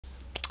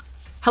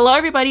Hello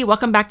everybody,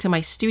 welcome back to my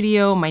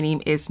studio. My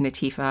name is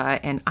Natifa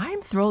and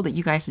I'm thrilled that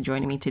you guys are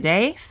joining me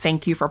today.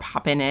 Thank you for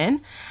popping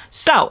in.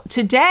 So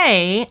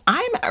today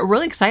I'm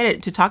really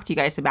excited to talk to you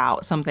guys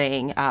about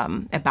something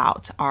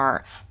about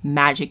our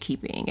magic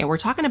keeping, and we're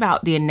talking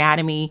about the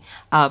anatomy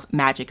of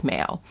magic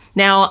mail.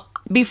 Now,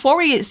 before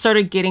we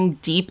started getting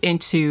deep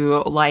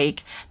into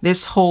like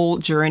this whole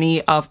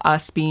journey of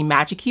us being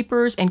magic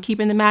keepers and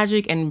keeping the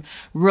magic and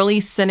really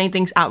sending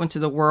things out into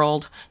the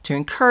world to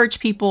encourage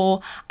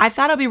people, I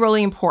thought it'd be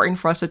really important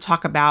for us to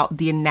talk about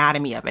the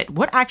anatomy of it.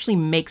 What actually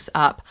makes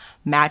up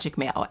magic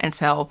mail? And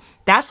so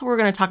that's what we're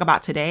going to talk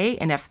about today.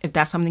 And if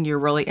that's something you're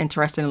really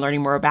interested in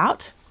learning more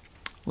about,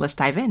 let's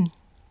dive in.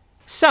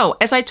 So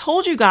as I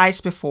told you guys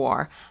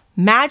before,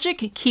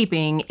 magic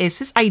keeping is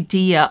this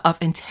idea of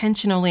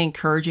intentionally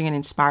encouraging and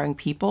inspiring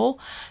people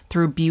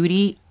through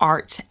beauty,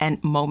 art,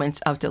 and moments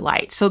of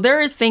delight. So there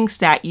are things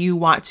that you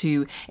want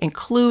to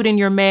include in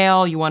your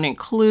mail, you want to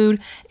include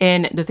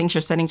in the things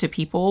you're sending to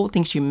people,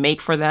 things you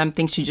make for them,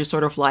 things you just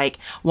sort of like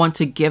want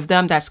to give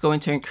them that's going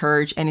to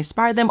encourage and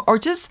inspire them, or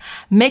just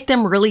make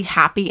them really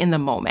happy in the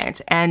moment.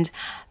 And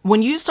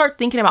when you start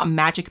thinking about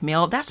magic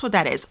mail, that's what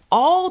that is.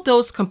 All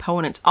those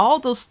components, all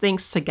those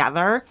things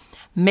together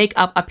make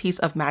up a piece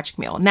of magic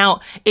mail.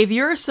 Now, if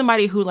you're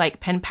somebody who like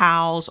pen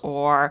pals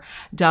or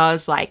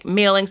does like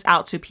mailings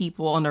out to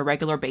people on a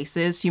regular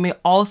basis, you may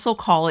also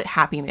call it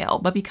happy mail.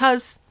 But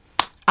because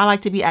I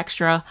like to be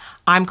extra,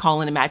 I'm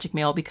calling it magic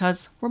mail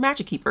because we're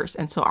magic keepers.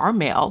 And so our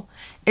mail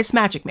is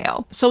magic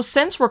mail. So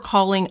since we're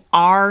calling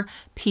our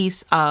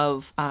piece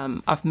of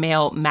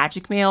mail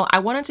magic mail, I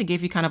wanted to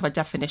give you kind of a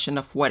definition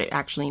of what it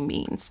actually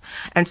means.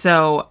 And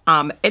so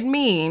it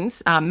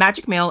means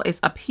magic mail is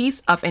a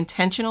piece of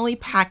intentionally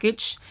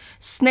packaged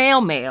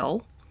snail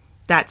mail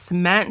that's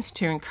meant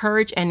to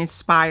encourage and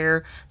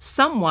inspire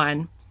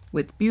someone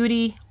with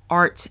beauty,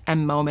 art,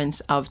 and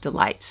moments of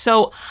delight.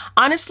 So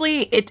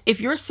honestly,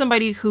 if you're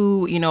somebody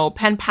who,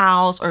 pen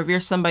pals, or if you're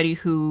somebody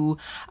who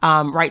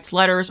writes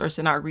letters or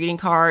send out greeting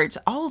cards,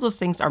 all of those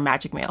things are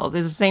magic mail. It's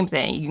the same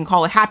thing. You can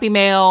call it happy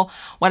mail,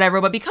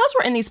 whatever. But because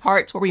we're in these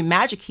parts where we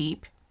magic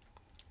keep,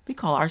 we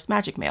call ours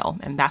magic mail,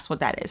 and that's what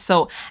that is.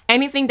 So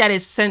anything that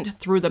is sent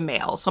through the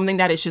mail, something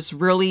that is just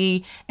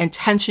really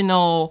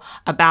intentional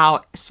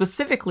about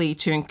specifically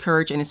to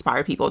encourage and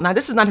inspire people. Now,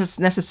 this is not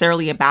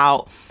necessarily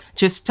about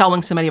just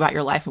telling somebody about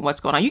your life and what's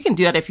going on. You can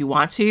do that if you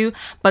want to,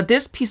 but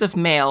this piece of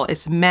mail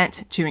is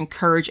meant to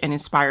encourage and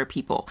inspire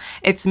people.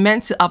 It's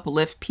meant to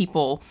uplift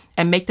people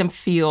and make them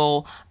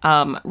feel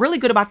really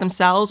good about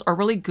themselves or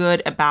really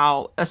good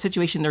about a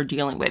situation they're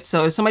dealing with.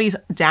 So if somebody's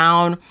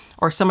down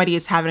or somebody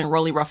is having a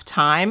really rough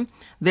time,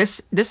 this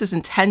is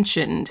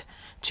intentioned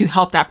to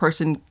help that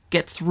person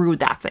get through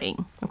that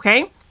thing,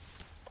 okay?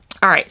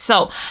 All right,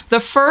 so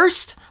the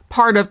first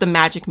part of the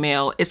magic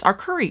mail is our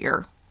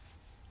courier.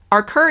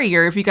 Our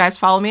courier, if you guys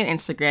follow me on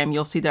Instagram,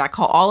 you'll see that I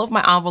call all of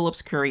my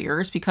envelopes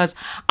couriers because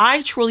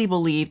I truly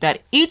believe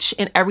that each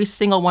and every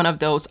single one of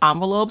those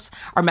envelopes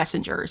are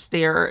messengers.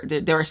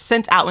 They're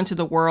sent out into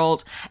the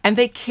world and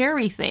they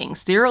carry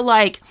things. They're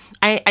like,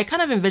 I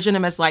kind of envision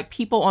them as like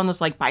people on those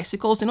like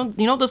bicycles, you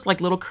know those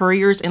like little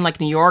couriers in like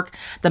New York,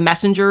 the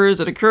messengers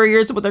or the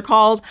couriers, what they're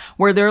called,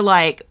 where they're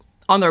like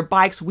on their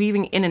bikes,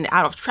 weaving in and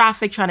out of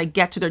traffic, trying to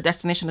get to their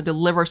destination to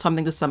deliver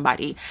something to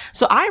somebody.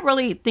 So I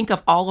really think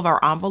of all of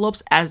our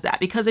envelopes as that,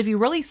 because if you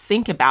really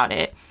think about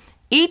it,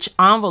 each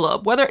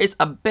envelope, whether it's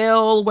a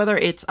bill, whether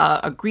it's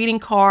a greeting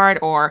card,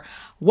 or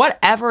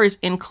whatever is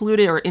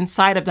included or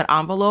inside of that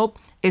envelope,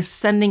 is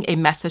sending a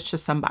message to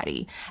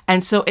somebody.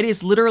 And so it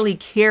is literally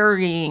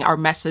carrying our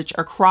message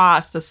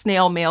across the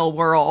snail mail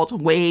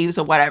world, waves,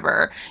 or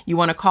whatever you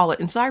want to call it.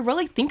 And so I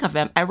really think of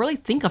them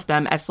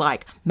as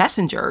like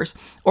messengers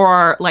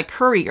or like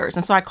couriers.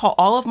 And so I call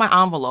all of my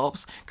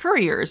envelopes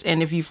couriers.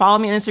 And if you follow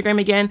me on Instagram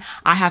again,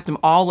 I have them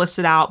all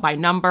listed out by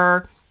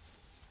number,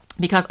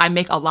 because I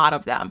make a lot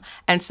of them.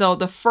 And so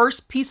the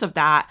first piece of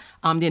that,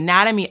 the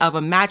anatomy of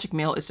a magic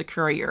mail, is the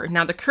courier.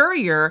 Now, the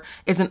courier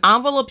is an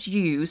envelope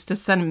used to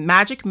send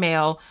magic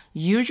mail,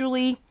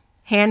 usually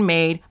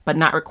handmade, but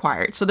not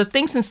required. So the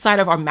things inside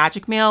of our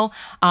magic mail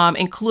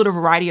include a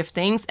variety of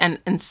things,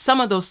 and some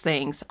of those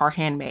things are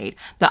handmade.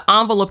 The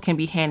envelope can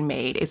be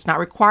handmade. It's not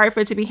required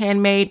for it to be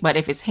handmade, but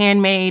if it's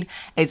handmade,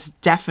 it's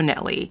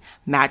definitely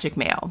magic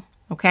mail,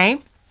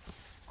 okay?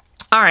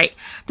 All right,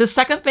 the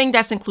second thing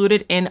that's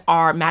included in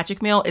our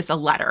magic mail is a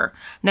letter.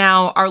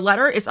 Now, our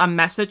letter is a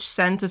message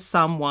sent to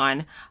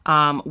someone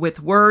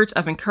with words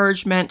of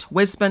encouragement,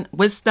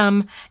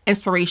 wisdom,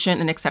 inspiration,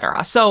 and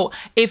etc. So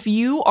if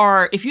you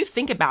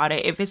think about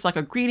it, if it's like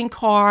a greeting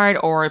card,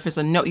 or if it's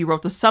a note you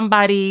wrote to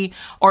somebody,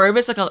 or if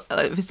it's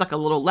like a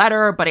little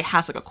letter, but it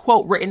has like a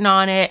quote written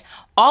on it,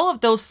 all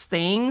of those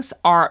things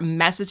are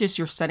messages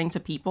you're sending to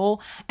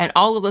people, and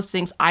all of those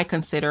things I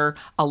consider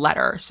a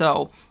letter.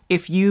 So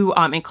if you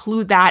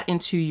include that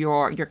into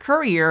your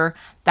courier,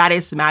 that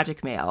is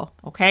magic mail,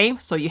 okay?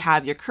 So you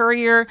have your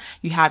courier,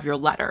 you have your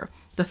letter.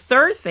 the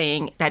third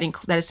thing that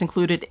is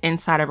included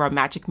inside of our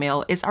magic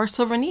mail is our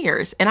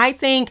souvenirs. And I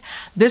think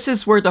this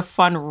is where the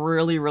fun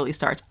really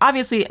starts.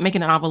 Obviously,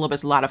 making an envelope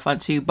is a lot of fun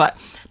too, but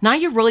now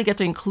you really get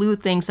to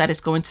include things that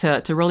is going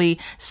to really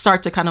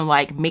start to kind of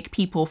like make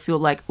people feel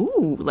like,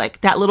 ooh,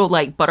 like that little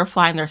like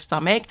butterfly in their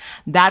stomach.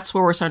 That's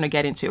where we're starting to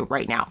get into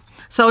right now.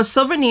 So a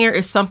souvenir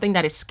is something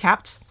that is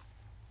kept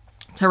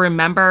to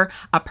remember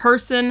a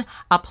person,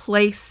 a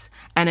place,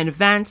 an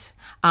event.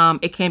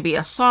 It can be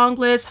a song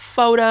list,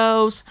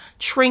 photos,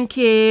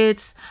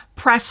 trinkets,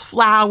 pressed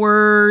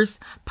flowers,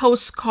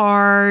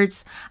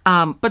 postcards.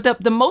 But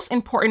the most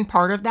important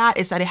part of that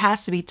is that it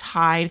has to be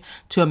tied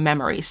to a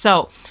memory.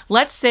 So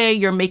let's say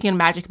you're making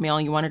magic mail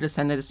and you want to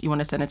send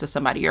it to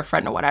somebody, your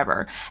friend or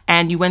whatever,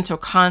 and you went to a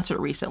concert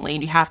recently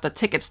and you have the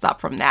ticket stub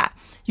from that.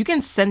 You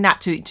can send that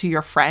to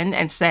your friend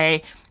and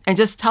say, and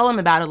just tell them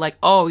about it, like,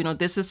 oh,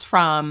 this is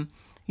from,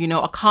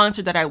 a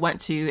concert that I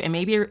went to, and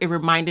maybe it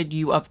reminded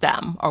you of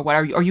them or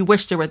whatever, or you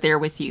wish they were there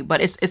with you,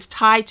 but it's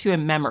tied to a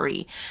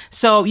memory.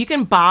 So you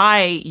can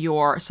buy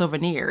your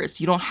souvenirs.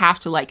 You don't have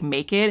to like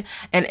make it.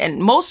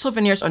 And most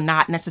souvenirs are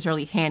not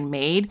necessarily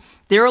handmade.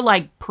 They're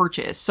like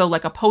purchased. So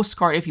like a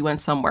postcard if you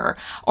went somewhere,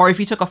 or if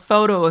you took a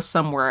photo of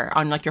somewhere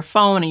on like your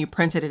phone and you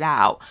printed it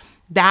out.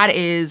 That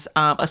is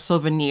a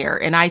souvenir.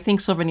 And I think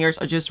souvenirs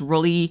are just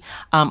really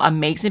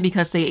amazing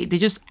because they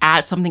just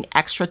add something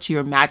extra to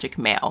your magic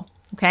mail.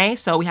 Okay,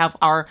 so we have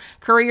our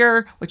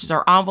courier, which is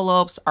our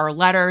envelopes, our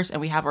letters,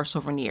 and we have our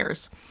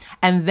souvenirs.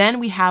 And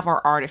then we have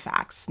our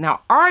artifacts.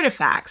 Now,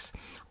 artifacts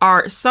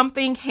are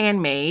something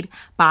handmade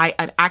by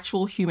an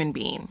actual human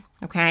being,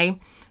 okay?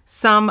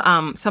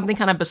 Something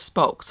kind of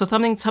bespoke. So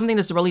something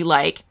that's really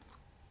like,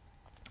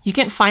 you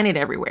can't find it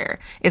everywhere.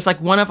 It's like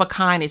one of a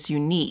kind, it's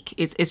unique.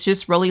 It's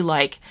just really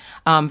like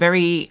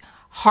very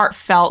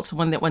heartfelt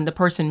when the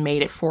person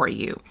made it for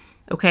you,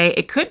 okay?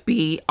 It could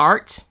be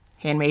art,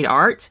 handmade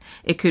art.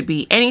 It could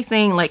be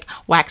anything like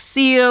wax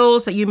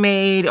seals that you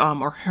made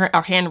or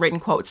handwritten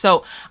quotes.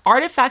 So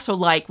artifacts are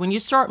like when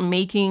you start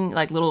making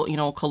like little,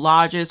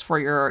 collages for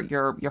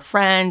your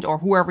friend or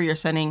whoever you're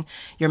sending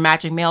your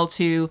magic mail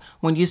to,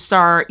 when you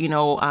start,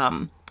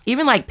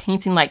 even like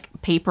painting like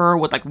paper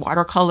with like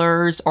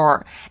watercolors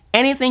or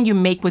anything you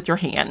make with your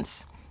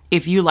hands.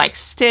 If you like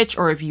stitch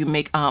or if you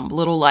make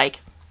little like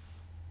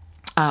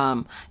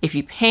if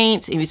you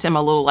paint, if you send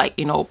a little like,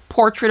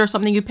 portrait or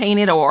something you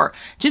painted, or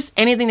just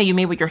anything that you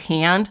made with your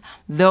hand,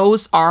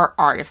 those are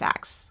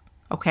artifacts,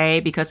 okay?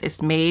 Because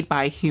it's made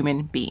by a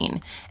human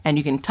being, and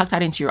you can tuck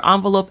that into your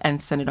envelope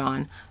and send it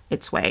on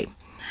its way.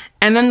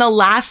 And then the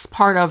last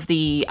part of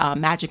the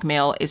magic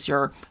mail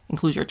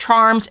includes your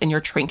charms and your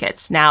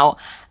trinkets. Now,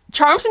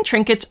 charms and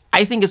trinkets,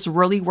 I think, is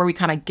really where we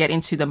kind of get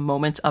into the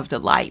moments of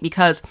delight,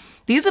 because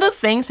these are the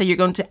things that you're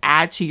going to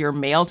add to your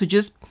mail to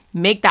just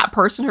make that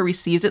person who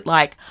receives it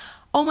like,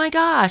 oh my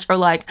gosh, or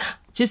like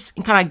just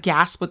kind of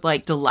gasp with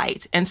like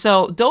delight. And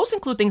so those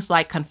include things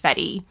like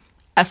confetti,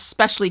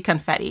 especially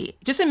confetti.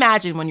 Just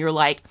imagine when you're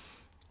like,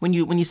 when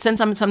you send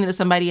something to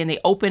somebody and they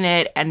open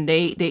it and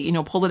they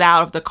pull it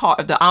out of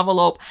the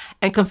envelope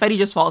and confetti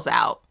just falls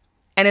out.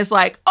 And it's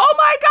like, oh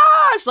my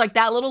gosh, like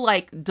that little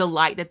like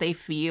delight that they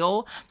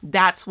feel.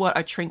 That's what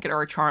a trinket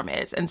or a charm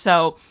is. And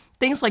so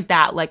things like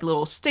that, like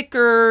little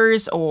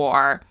stickers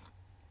or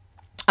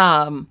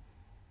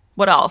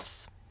what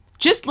else?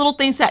 Just little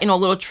things that,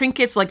 little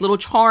trinkets, like little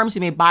charms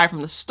you may buy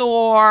from the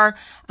store.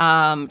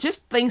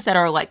 Just things that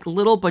are like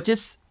little, but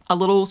just a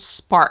little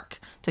spark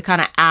to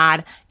kind of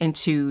add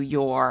into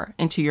your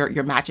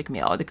magic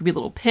mail. There could be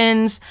little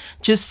pins,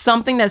 just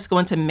something that's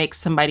going to make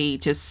somebody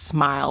just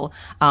smile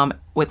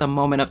with a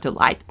moment of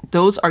delight.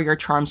 Those are your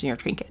charms and your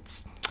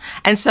trinkets.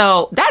 And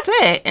so that's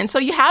it. And so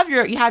you have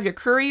your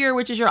courier,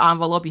 which is your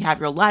envelope, you have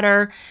your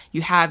letter,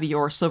 you have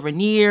your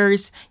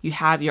souvenirs, you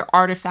have your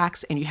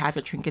artifacts, and you have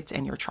your trinkets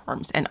and your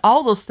charms. And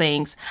all those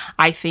things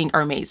I think are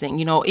amazing.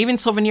 Even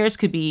souvenirs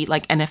could be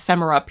like an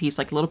ephemera piece,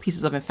 like little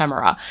pieces of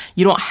ephemera.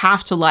 You don't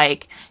have to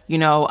like,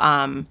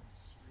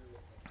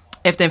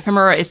 if the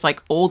ephemera is like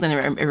old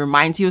and it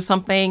reminds you of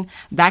something,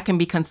 that can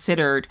be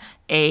considered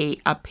a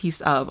piece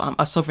of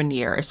a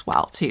souvenir as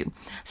well too.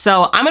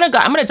 So I'm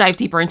gonna dive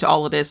deeper into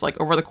all of this like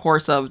over the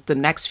course of the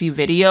next few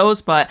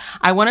videos, but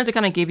I wanted to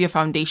kind of give you a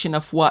foundation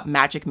of what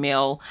magic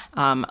mail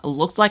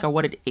looks like or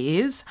what it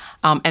is,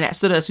 and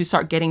so as we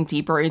start getting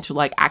deeper into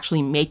like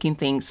actually making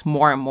things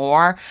more and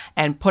more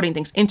and putting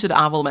things into the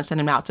envelope and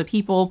sending them out to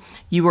people,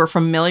 you were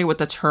familiar with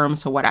the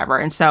terms or whatever.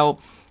 And so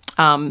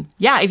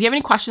yeah, if you have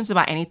any questions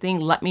about anything,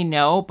 let me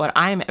know, but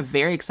I'm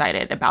very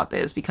excited about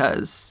this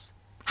because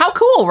how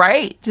cool,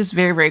 right? Just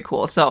very, very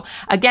cool. So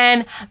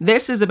again,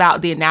 this is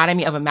about the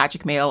anatomy of a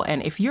magic mail.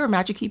 And if you're a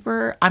magic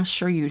keeper, I'm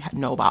sure you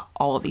know about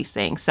all of these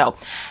things. So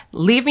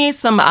leave me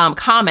some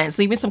comments,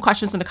 leave me some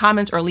questions in the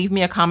comments, or leave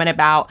me a comment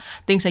about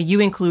things that you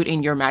include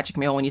in your magic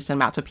mail when you send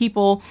them out to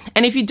people.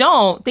 And if you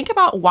don't, think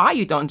about why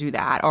you don't do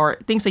that, or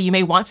things that you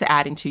may want to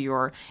add into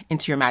your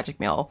magic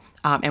mail.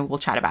 And we'll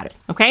chat about it.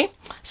 Okay.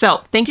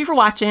 So thank you for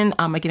watching.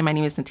 Again, my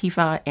name is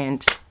Natifa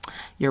and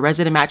your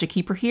resident magic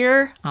keeper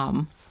here.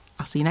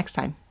 I'll see you next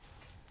time.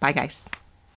 Bye guys.